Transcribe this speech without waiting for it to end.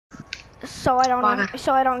So I don't Why?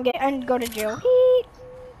 so I don't get and go to jail.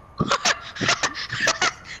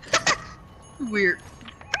 Weird.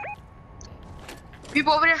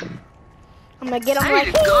 People over there? I'm gonna get him I like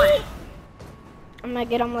need a gun. I'm gonna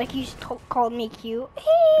get him like you called me cute.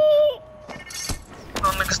 Oh,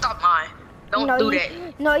 nigga, stop lying. Don't No, do you,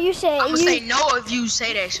 that. no, you say I'ma you. say no if you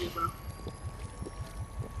say that shit, bro.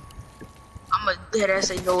 I'ma dead ass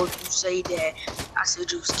say no if you say that. I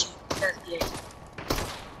said you was cute. That's gay.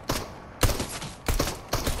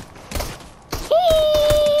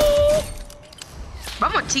 But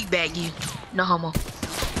I'm gonna teabag you. No homo.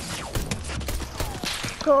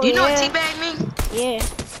 Cool, Do you know what yeah. teabag mean? Yeah.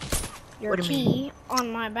 Your What do you tea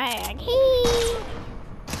on my bag.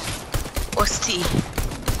 What's T?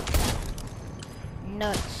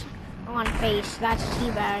 Nuts on face. That's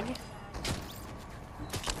teabag.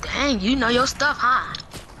 Dang, you know your stuff, huh?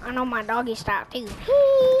 I know my doggy style too.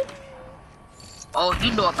 Oh,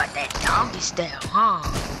 you know about that doggy style, huh?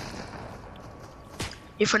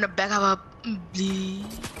 You're from the back of a bleed.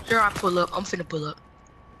 Here I pull up. I'm finna pull up.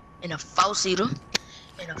 In a four-seater.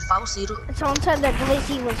 In a four-seater. Someone said that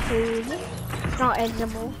glizzy was food. It's not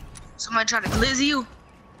edible. Somebody try to glizzy you?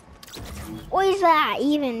 What does that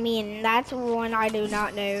even mean? That's one I do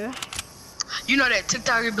not know. You know that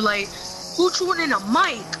TikToker be like, who chewing in a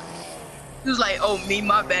mic? He was like, oh, me,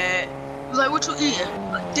 my bad. He was like, what you eating?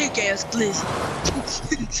 A dick ass glizzy.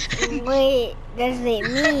 What does it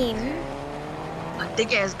mean? A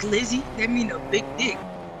thick ass glizzy? That mean a big dick.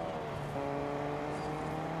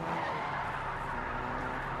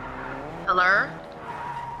 Hello?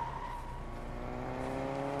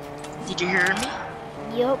 Did you hear me?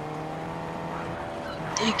 Yup.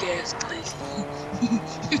 Big ass glizzy.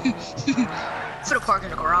 For the park in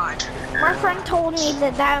the garage. My friend told me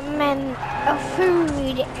that that meant a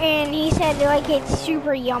food, and he said like it's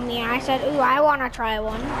super yummy. And I said, ooh, I want to try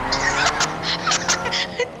one.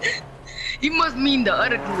 He must mean the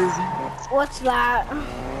other glizzy. What's that?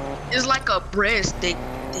 It's like a breadstick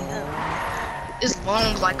thing. It's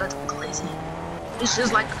long like a glizzy. It's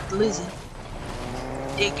just like a glizzy.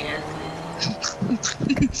 Big ass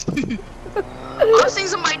glizzy. I've seen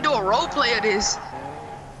somebody do a role play of this.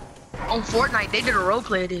 On Fortnite, they did a role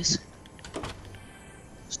play of this.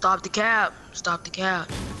 Stop the cab. Stop the cab.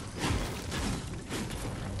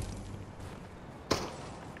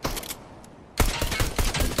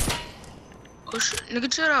 Oh shit, nigga,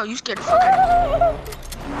 chill out. You scared the fuck out of me.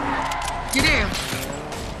 Get in.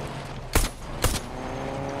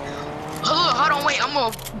 Hold on, wait. I'm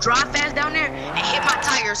gonna drive fast down there and hit my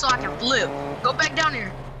tire so I can flip. Go back down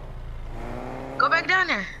there. Go back down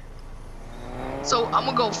there. So I'm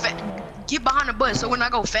gonna go get behind the bus. So when I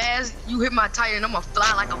go fast, you hit my tire and I'm gonna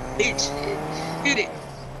fly like a bitch. Hit it.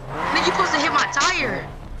 Then you supposed to hit my tire.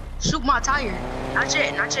 Shoot my tire. Not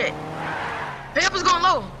yet, not yet. Hey, up is going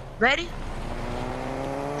low. Ready?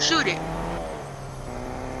 Shoot it.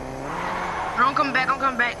 Don't come back, don't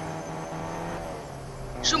come back.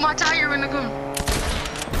 Shoot my tire when it comes.